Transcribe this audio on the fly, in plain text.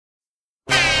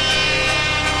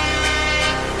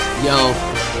Yo,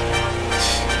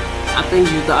 I think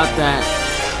you thought that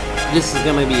this is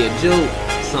gonna be a joke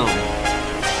song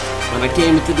when I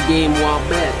came into the game a while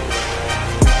back.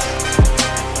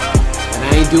 And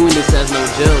I ain't doing this as no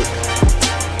joke.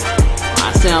 When I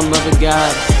say I'm loving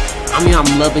God, I mean I'm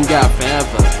loving God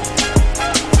forever.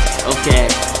 Okay.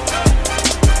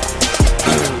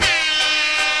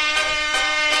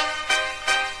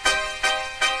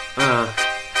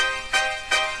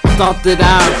 I thought that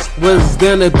I was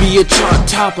gonna be a chart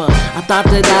topper. I thought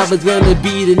that I was gonna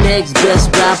be the next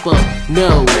best rapper.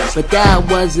 No, but that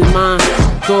wasn't my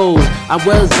goal. I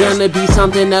was gonna be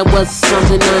something that was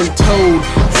something untold.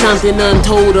 Something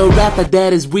untold, a rapper that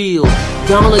is real.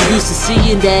 Y'all are used to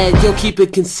seeing that, you'll keep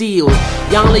it concealed.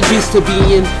 Y'all are used to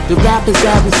being the rappers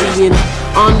that we're seeing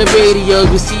on the radio,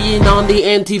 we're seeing on the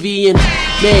MTV, and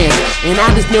man, and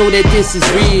I just know that this is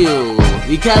real.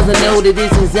 Because I know that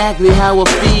this is exactly how I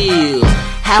feel.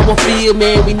 How I feel,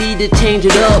 man, we need to change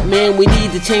it up, man. We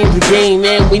need to change the game,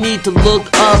 man. We need to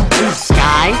look up to the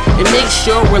sky and make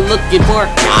sure we're looking for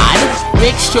God.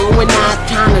 Make sure we're not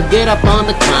trying to get up on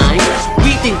the climb.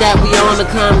 We think that we on the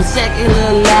climb, the second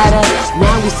little ladder.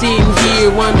 Now we're sitting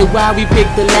here, wonder why we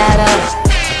picked the ladder.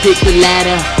 I picked the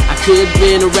ladder. I could have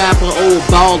been a rapper or a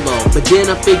baller, but then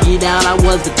I figured out I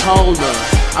was a caller.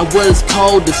 I was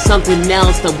called to something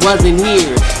else that wasn't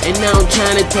here. And now I'm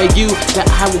trying to tell you that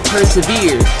I will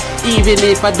persevere. Even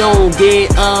if I don't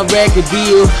get a record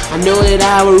deal, I know that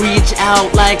I will reach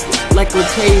out like a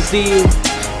crazy.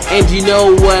 And you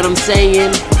know what I'm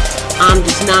saying? I'm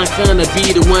just not gonna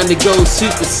be the one to go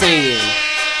Super Saiyan.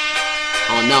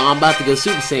 Oh no, I'm about to go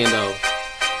Super Saiyan though.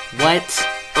 What?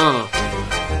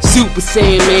 Super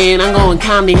Saiyan, man, I'm going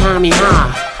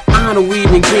Kamehameha. I don't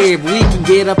even care if we can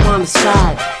get up on the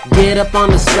slide. Get up on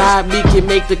the slide, we can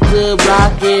make the club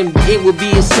rock, and it will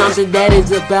be something that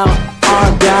is about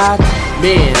our God,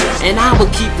 man. And I will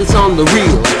keep this on the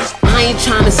real. I ain't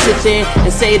trying to sit there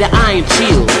and say that I am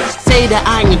chill. Say that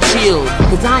I am chill,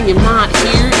 cause I am not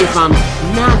here if I'm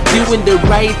not doing the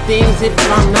right things. If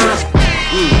I'm not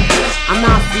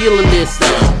feeling this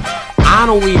though. I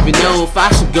don't even know if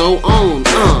I should go on,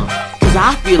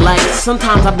 I feel like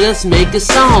sometimes I just make a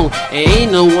song and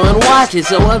ain't no one watching,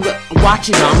 so I watch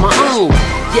it on my own.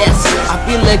 Yes, I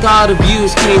feel like all the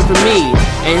views came from me,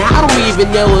 and I don't even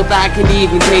know if I can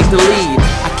even take the lead.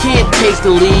 I can't take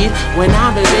the lead when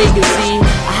I'm a vacancy.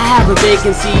 I have a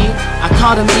vacancy. I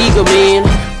call him Ego Man.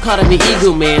 Call him the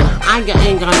Ego Man. I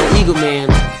ain't got no ego,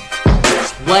 man.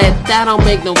 What? That don't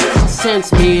make no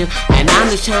sense, man. And I'm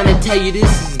just trying to tell you this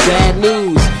is bad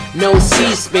news. No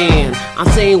C-SPAN,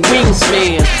 I'm saying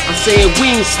wingspan. I'm saying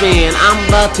wingspan. I'm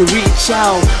about to reach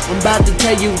out. I'm about to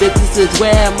tell you that this is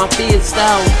where my feet's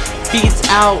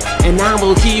out, and I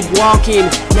will keep walking.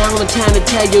 Now I'm trying to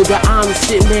tell you that I'm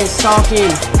sitting there stalking,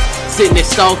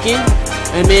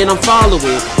 and then I'm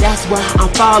following. That's why I'm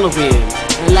following,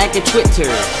 and like a Twitter.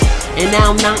 And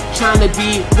now I'm not trying to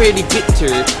be pretty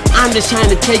bitter. I'm just trying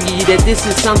to tell you that this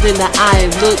is something that I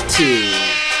look to.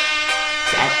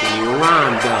 That didn't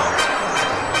rhyme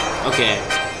though. Okay.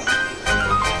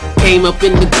 Came up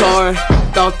in the car,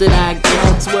 thought that I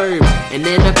got swerved, and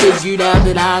then I figured out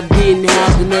that I didn't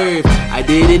have the nerve. I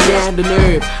didn't have the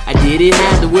nerve. I didn't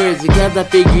have the words, because I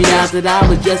figured out that I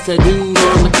was just a dude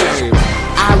on the curb.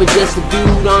 I was just a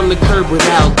dude on the curb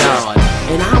without God.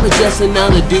 And I was just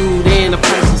another dude, and the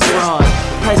price is fraud.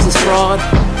 The price is fraud.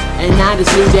 And I just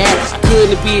knew that I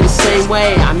couldn't be the same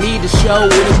way. I need to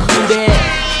show and include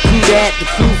that, the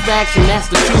true facts, and that's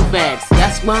the true facts.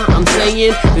 That's why I'm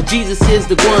saying that Jesus is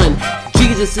the one.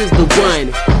 Jesus is the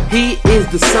one. He is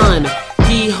the Son.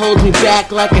 He holds me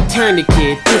back like a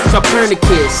tourniquet. It's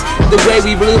Copernicus, the way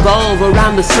we revolve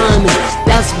around the sun.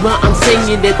 That's why I'm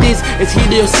saying that this is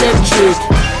heliocentric.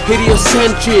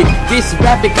 This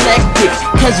rap eclectic,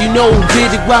 cause you know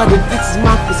really well that this is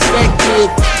my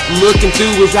perspective. I'm looking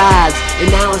through his eyes,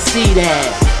 and now I see that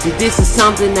this is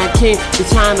something I can't be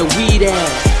trying to weed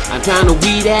at. I'm trying to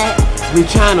weed at, we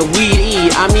trying to weed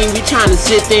eat. I mean, we trying to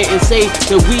sit there and say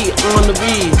that we on the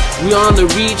reach, we on the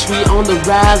reach, we on the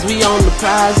rise, we on the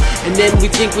prize, and then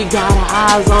we think we got our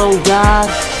eyes on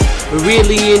God. But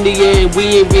really in the end,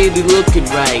 we ain't really looking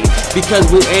right, because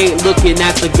we ain't looking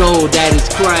at the goal that is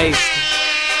Christ.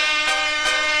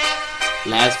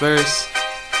 Last verse.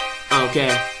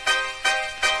 Okay.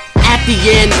 At the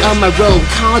end of my road,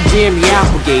 call Jeremy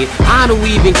Applegate. I don't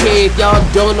even care if y'all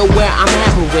don't know where I'm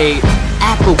at, but wait.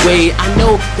 apple way. I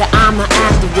know that I'm an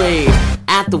afterway.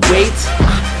 After wait,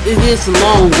 it is a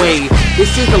long way.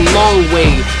 This is a long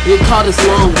way. They call this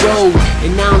long road.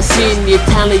 And now I'm sitting here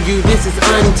telling you this is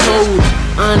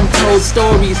untold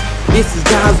stories. This is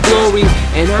God's glory,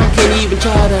 and I can't even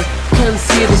try to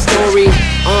conceal the story.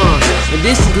 And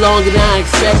this is longer than I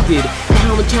expected.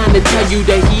 Now I'm trying to tell you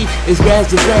that He is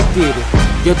resurrected.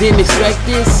 You didn't expect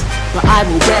this, but I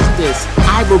will rep this.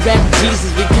 I will rep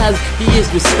Jesus because He is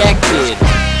respected.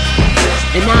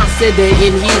 And I said that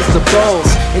and He is the boss.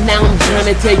 And now I'm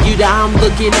trying to tell you that I'm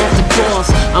looking at the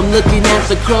cross. I'm looking at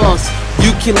the cross.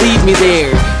 You can leave me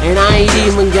there, and I ain't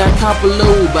even got copper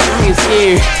load, but I ain't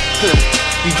scared.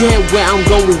 You get where I'm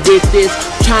going with this.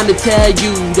 I'm trying to tell you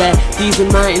that these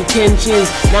are my intentions.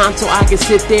 Not so I can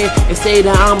sit there and say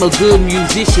that I'm a good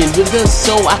musician, but just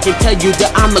so I can tell you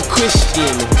that I'm a Christian.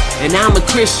 And I'm a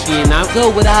Christian, I go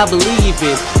what I believe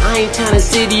in. I ain't trying to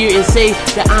sit here and say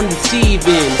that I'm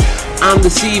deceiving. I'm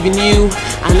deceiving you,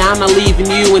 and I'm not leaving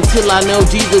you until I know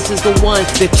Jesus is the one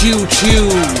that you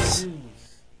choose.